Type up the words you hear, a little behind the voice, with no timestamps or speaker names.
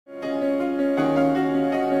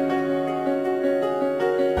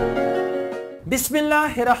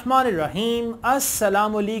Bismillahirrahmanirrahim.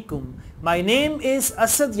 Assalamu alaikum. My name is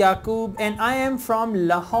Asad Yaqub and I am from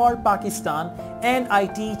Lahore, Pakistan, and I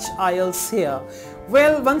teach Ielts here.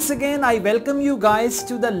 Well, once again I welcome you guys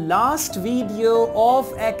to the last video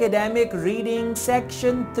of academic reading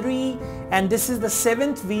section 3, and this is the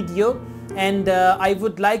 7th video, and I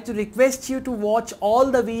would like to request you to watch all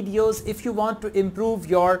the videos if you want to improve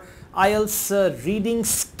your Ielts reading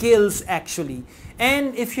skills actually.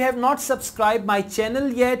 And if you have not subscribed my channel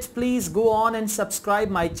yet, please go on and subscribe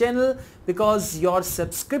my channel, because your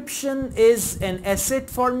subscription is an asset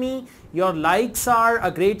for me. Your likes are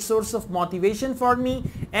a great source of motivation for me,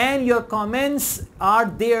 and your comments are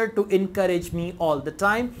there to encourage me all the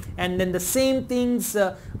time. And then the same things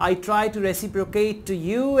I try to reciprocate to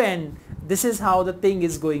you, and this is how the thing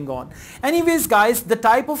is going on. Anyways guys, the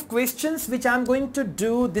type of questions which I'm going to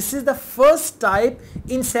do, this is the first type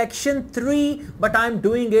in section 3, but I'm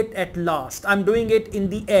doing it at last. I'm doing it in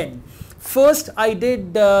the end. First I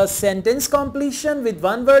did sentence completion with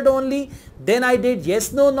one word only, then I did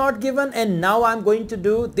yes, no, not given, and now I'm going to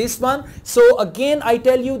do this one. So again I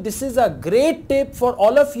tell you, this is a great tip for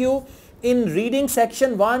all of you. In reading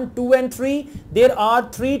section 1, 2 and 3, there are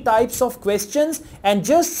 3 types of questions, and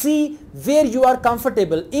just see where you are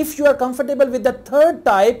comfortable. If you are comfortable with the third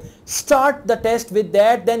type, start the test with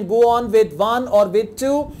that, then go on with 1 or with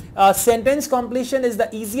 2. Sentence completion is the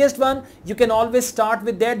easiest one. You can always start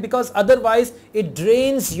with that, because otherwise it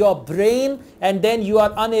drains your brain and then you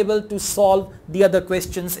are unable to solve the other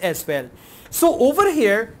questions as well. So over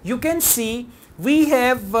here you can see we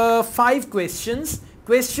have 5 questions.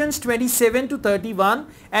 Questions 27 to 31,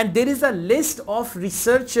 and there is a list of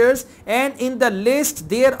researchers, and in the list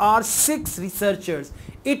there are 6 researchers.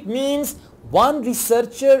 It means one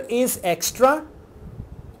researcher is extra.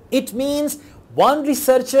 It means one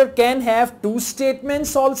researcher can have 2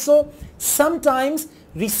 statements also. Sometimes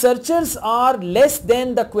researchers are less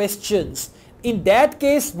than the questions. In that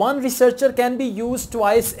case, one researcher can be used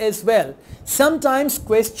twice as well. Sometimes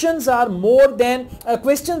questions are less than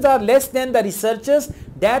the researchers.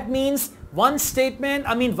 That means one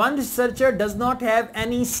researcher does not have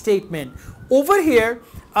any statement. Over here,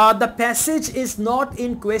 the passage is not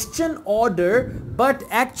in question order, but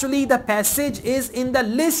actually the passage is in the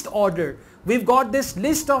list order. We've got this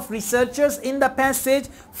list of researchers in the passage.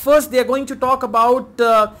 First they are going to talk about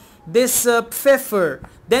this Pfeffer,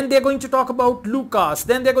 then they're going to talk about Lucas,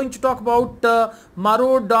 then they're going to talk about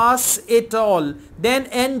Marodas et al, then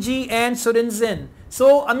NG and Sorensen.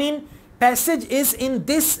 So passage is in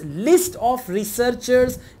this list of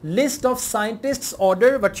researchers, list of scientists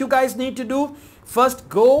order. What you guys need to do, first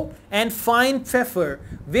go and find Pfeffer.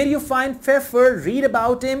 Where you find Pfeffer, read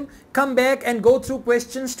about him, come back and go through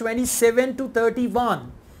questions 27 to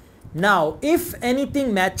 31. Now if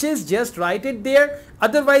anything matches, just write it there,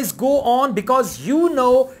 otherwise go on, because you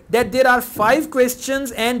know that there are 5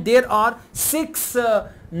 questions and there are 6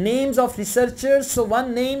 names of researchers, so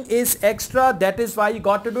one name is extra. That is why you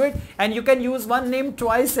got to do it, and you can use one name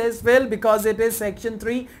twice as well, because it is section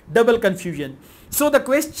 3, double confusion. So the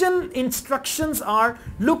question instructions are,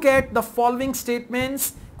 look at the following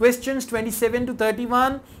statements, questions 27 to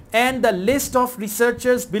 31 and the list of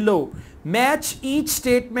researchers below. Match each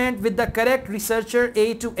statement with the correct researcher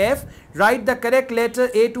A to F. Write the correct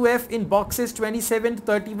letter A to F in boxes 27 to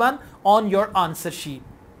 31 on your answer sheet.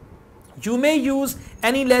 You may use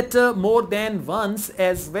any letter more than once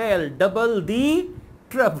as well. Double the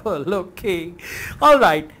trouble. Okay.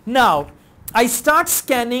 Alright. Now I start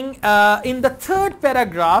scanning. In the 3rd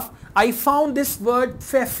paragraph I found this word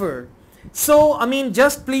Pfeffer. So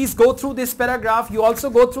just please go through this paragraph. You also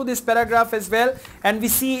go through this paragraph as well, and we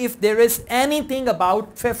see if there is anything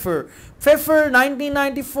about Pfeffer. Pfeffer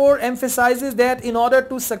 1994 emphasizes that in order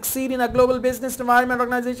to succeed in a global business environment,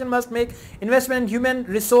 organization must make investment in human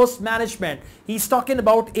resource management. He's talking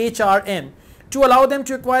about HRM, to allow them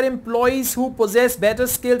to acquire employees who possess better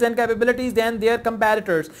skills and capabilities than their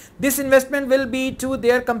competitors. This investment will be to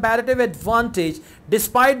their competitive advantage.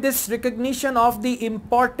 Despite this recognition of the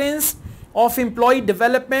importance of employee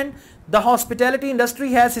development, the hospitality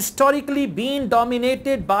industry has historically been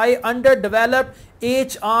dominated by underdeveloped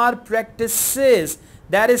HR practices.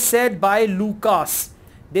 That is said by Lucas.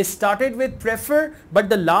 They started with Pfeffer, but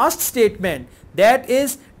the last statement, that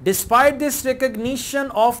is, despite this recognition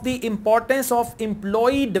of the importance of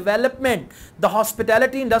employee development, the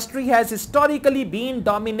hospitality industry has historically been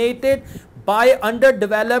dominated by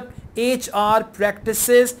underdeveloped HR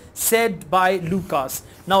practices, said by Lucas.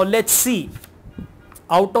 Now let's see,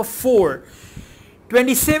 out of 4,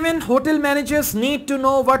 27, hotel managers need to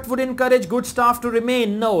know what would encourage good staff to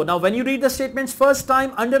remain. No. Now when you read the statements first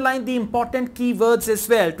time, underline the important keywords as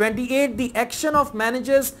well. 28, the action of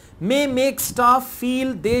managers may make staff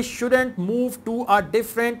feel they shouldn't move to a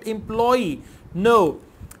different employee. No.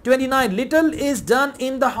 29, little is done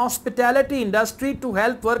in the hospitality industry to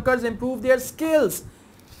help workers improve their skills.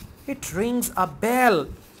 It rings a bell.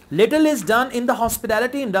 Little is done in the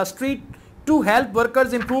hospitality industry to help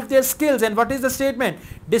workers improve their skills. And what is the statement?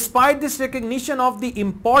 Despite this recognition of the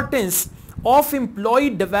importance of employee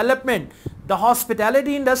development, the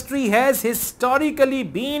hospitality industry has historically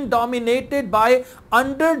been dominated by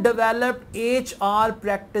underdeveloped HR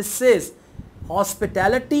practices.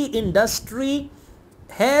 Hospitality industry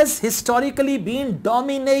has historically been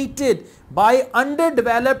dominated by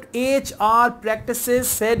underdeveloped HR practices,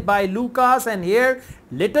 said by Lucas. And here,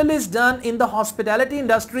 little is done in the hospitality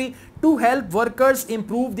industry to help workers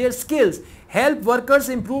improve their skills. Help workers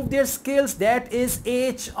improve their skills, that is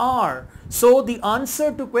HR. So the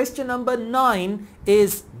answer to question number 9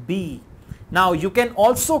 is B. Now you can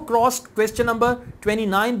also cross question number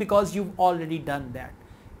 29 because you've already done that.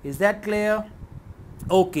 Is that clear?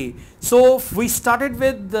 Okay, so we started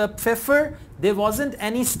with the Pfeffer. There wasn't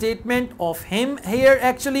any statement of him here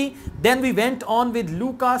actually. Then we went on with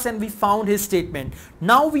Lucas and we found his statement.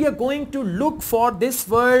 Now we are going to look for this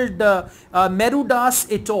word Merudas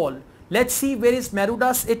et al. Let's see where is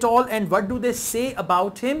Merudas et al. And what do they say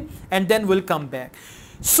about him, and then we'll come back.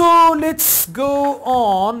 So let's go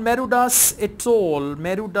on. Merudas et al.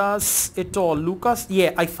 Merudas et al. Lucas,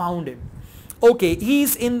 yeah, I found him. Okay,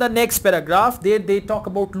 he's in the next paragraph. There they talk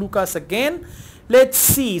about Lucas again. Let's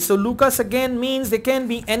see. So Lucas again means there can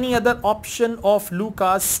be any other option of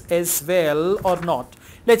Lucas as well or not.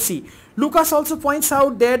 Let's see. Lucas also points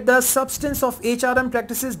out that the substance of HRM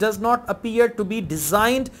practices does not appear to be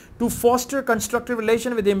designed to foster constructive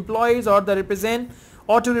relation with employees or to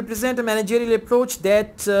represent a managerial approach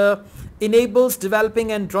that enables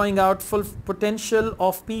developing and drawing out full potential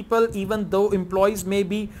of people, even though employees may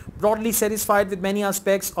be broadly satisfied with many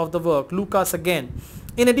aspects of the work. Lucas again.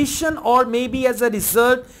 In addition, or maybe as a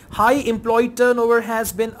result, high employee turnover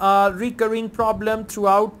has been a recurring problem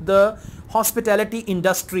throughout the hospitality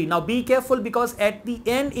industry. Now be careful because at the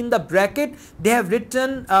end in the bracket they have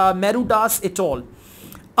written Merudas et al.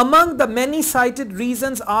 Among the many cited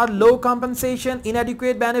reasons are low compensation,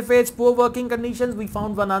 inadequate benefits, poor working conditions. We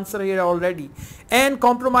found one answer here already. And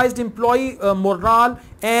compromised employee morale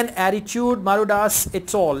and attitude. Merudas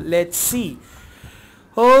et al. Let's see.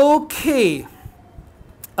 Okay.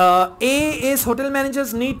 A is hotel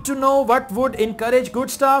managers need to know what would encourage good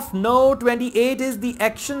staff. No. 28 is the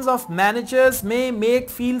actions of managers may make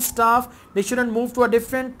feel staff they shouldn't move to a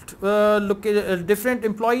different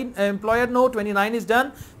employer. No. 29 is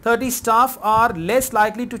done. 30 staff are less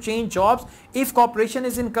likely to change jobs if cooperation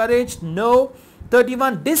is encouraged. No.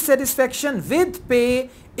 31 dissatisfaction with pay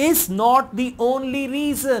is not the only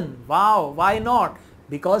reason. Wow, why not?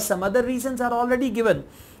 Because some other reasons are already given.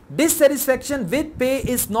 Dissatisfaction with pay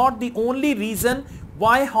is not the only reason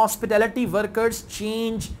why hospitality workers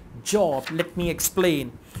change job. Let me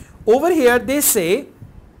explain. Over here they say,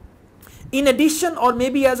 in addition or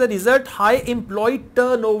maybe as a result, high employee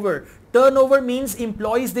turnover. Turnover means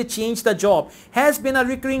employees, they change the job. Has been a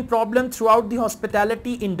recurring problem throughout the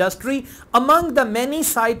hospitality industry. Among the many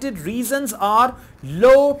cited reasons are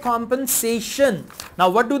low compensation. Now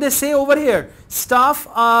what do they say over here? Staff,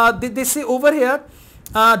 they say over here,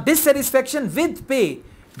 dissatisfaction with pay.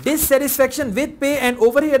 Dissatisfaction with pay, and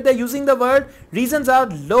over here they're using the word reasons are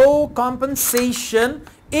low compensation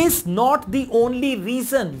is not the only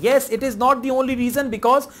reason. Yes, it is not the only reason,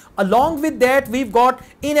 because along with that we've got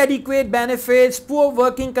inadequate benefits, poor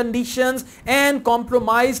working conditions and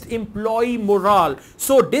compromised employee morale.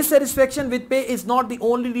 So dissatisfaction with pay is not the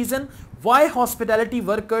only reason why hospitality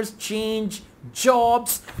workers change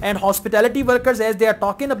jobs. And hospitality workers, as they are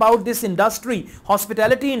talking about this industry,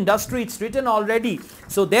 hospitality industry, it's written already.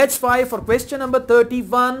 So that's why for question number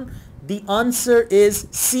 31 the answer is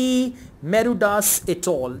C, Merudas et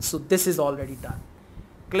al. So this is already done.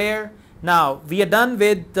 Clear? Now we are done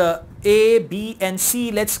with A, B and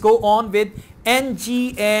C. Let's go on with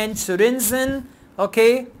NG and Sorensen.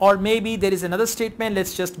 Okay, or maybe there is another statement.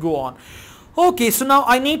 Let's just go on. Okay, so now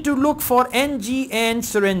I need to look for NG and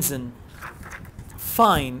Sorensen.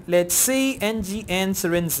 Fine, let's see NG and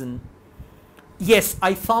Sorensen. Yes,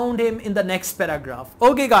 I found him in the next paragraph.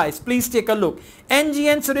 Okay guys, please take a look. NG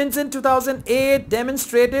and Sorensen 2008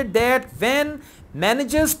 demonstrated that when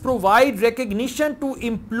managers provide recognition to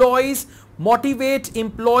employees motivate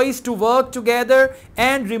employees to work together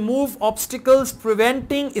and remove obstacles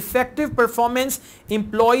preventing effective performance,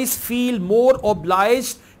 employees feel more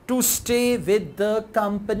obliged to stay with the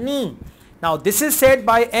company. Now this is said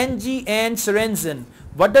by NG and Sorensen.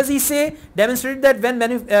 What does he say? Demonstrated that when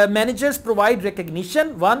managers provide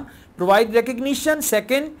recognition, one, provide recognition,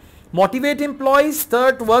 second, motivate employees,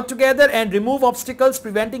 third, to work together and remove obstacles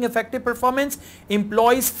preventing effective performance,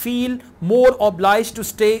 employees feel more obliged to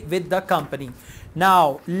stay with the company.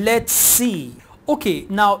 Now let's see. Okay,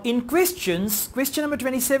 now in questions, question number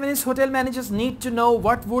 27 is hotel managers need to know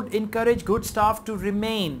what would encourage good staff to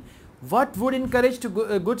remain. What would encourage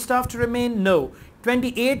good staff to remain? No.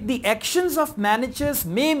 28, the actions of managers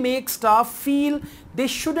may make staff feel they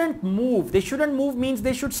shouldn't move. They shouldn't move means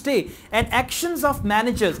they should stay. And actions of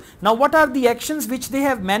managers. Now what are the actions which they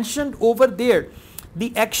have mentioned over there?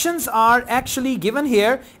 The actions are actually given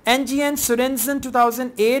here. NG and Sorensen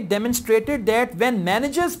 2008 demonstrated that when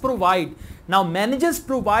managers provide, now managers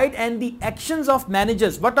provide and the actions of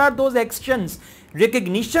managers, what are those actions?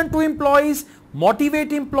 Recognition to employees,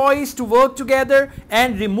 motivate employees to work together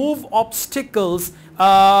and remove obstacles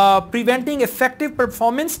preventing effective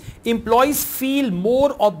performance, employees feel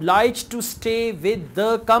more obliged to stay with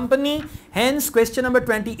the company. Hence question number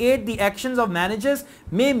 28, the actions of managers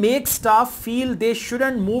may make staff feel they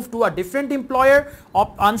shouldn't move to a different employer.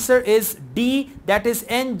 Answer is D, that is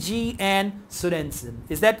NG and Sorensen.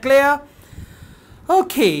 Is that clear?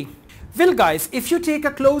 Okay. Well guys, if you take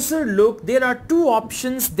a closer look, there are two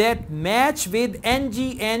options that match with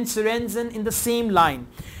NG and Sorensen in the same line.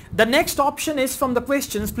 The next option is from the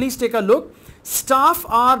questions. Please take a look. Staff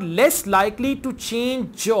are less likely to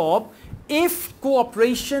change job if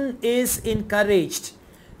cooperation is encouraged.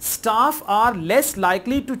 Staff are less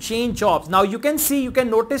likely to change jobs. Now you can see, you can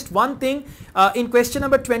notice one thing in question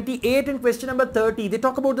number 28 and question number 30. They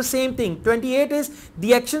talk about the same thing. 28 is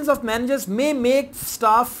the actions of managers may make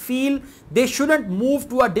staff feel they shouldn't move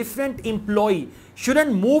to a different employee.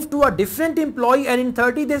 Shouldn't move to a different employee, and in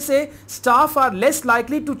 30 they say staff are less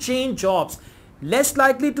likely to change jobs. Less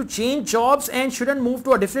likely to change jobs and shouldn't move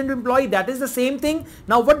to a different employee. That is the same thing.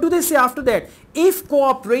 Now what do they say after that? If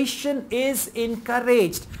cooperation is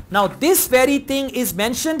encouraged. Now this very thing is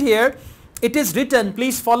mentioned here. It is written,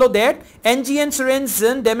 please follow that. NG and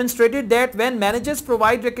Sorensen demonstrated that when managers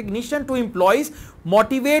provide recognition to employees,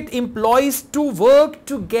 motivate employees to work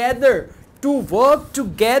together.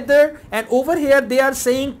 And over here they are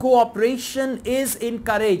saying cooperation is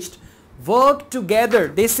encouraged. Work together.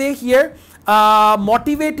 They say here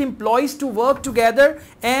motivate employees to work together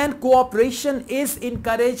and cooperation is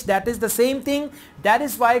encouraged. That is the same thing. That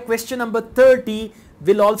is why question number 30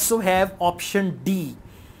 will also have option D.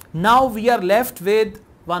 Now we are left with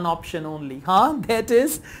one option only, that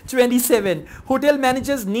is 27. Hotel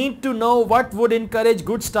managers need to know what would encourage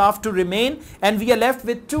good staff to remain, and we are left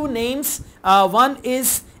with two names. One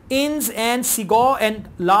is Ielts and Sigor and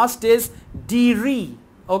last is Deary.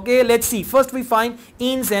 Okay, let's see. First we find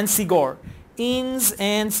Ielts and Sigor. Ielts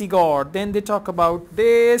and Sigor. Then they talk about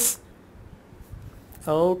this.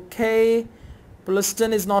 Okay.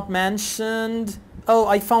 Pluston is not mentioned. Oh,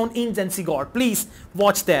 I found Ielts and Sigor. Please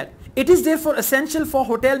watch that. It is therefore essential for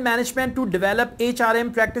hotel management to develop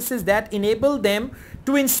HRM practices that enable them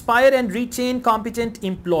to inspire and retain competent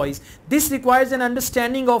employees. This requires an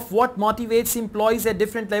understanding of what motivates employees at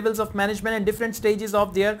different levels of management and different stages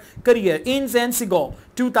of their career. Ielts and Sigor,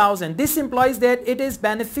 2000. This implies that it is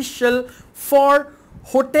beneficial for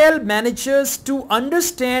hotel managers to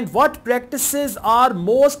understand what practices are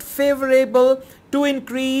most favorable to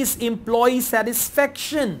increase employee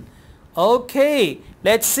satisfaction. Okay,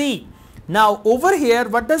 let's see. Now over here,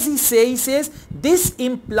 what does he say? He says this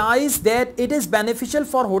implies that it is beneficial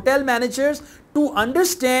for hotel managers to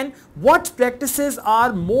understand what practices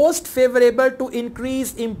are most favorable to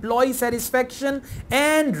increase employee satisfaction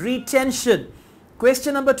and retention.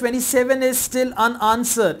 Question number 27 is still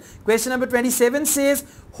unanswered. Question number 27 says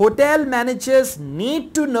hotel managers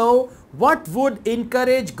need to know what would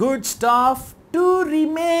encourage good staff to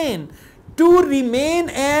remain. To remain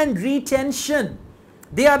and retention,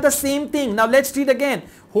 they are the same thing. Now let's read again.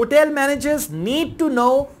 Hotel managers need to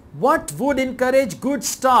know what would encourage good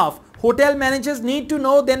staff. Hotel managers need to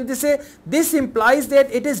know. Then they say this implies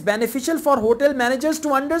that it is beneficial for hotel managers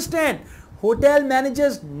to understand. Hotel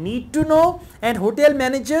managers need to know and hotel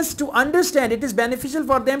managers to understand. It is beneficial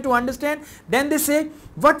for them to understand. Then they say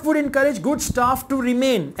what would encourage good staff to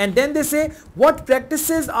remain, and then they say what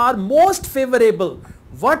practices are most favorable.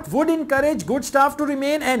 What would encourage good staff to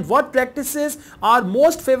remain, and what practices are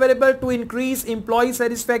most favorable to increase employee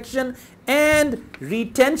satisfaction and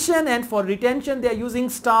retention? And for retention they are using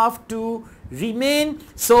staff to remain,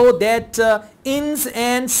 so that ins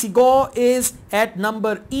and sigo is at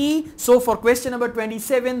number E. So for question number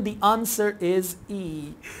 27 the answer is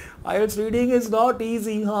E. IELTS reading is not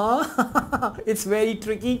easy, huh? It's very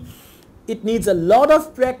tricky. It needs a lot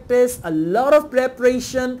of practice, a lot of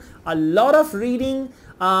preparation, a lot of reading,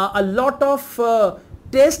 a lot of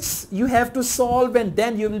tests you have to solve, and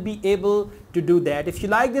then you will be able to do that. If you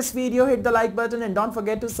like this video, hit the like button and don't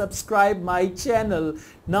forget to subscribe my channel.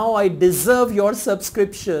 Now I deserve your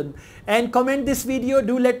subscription. And comment this video.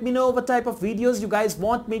 Do let me know what type of videos you guys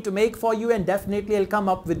want me to make for you, and definitely I'll come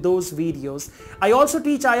up with those videos. I also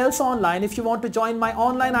teach IELTS online. If you want to join my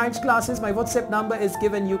online IELTS classes, my WhatsApp number is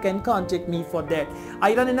given. You can contact me for that.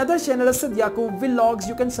 I run another channel, Asad Yaqub Vlogs.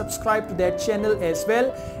 You can subscribe to that channel as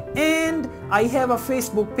well. And I have a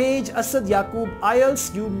Facebook page, Asad Yaqub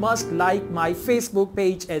IELTS. You must like my Facebook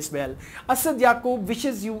page as well. Asad Yaqub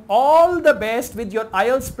wishes you all the best with your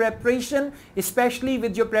IELTS preparation, especially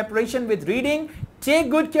with your preparation with reading. Take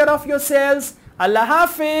good care of yourselves. Allah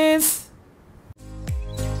Hafiz.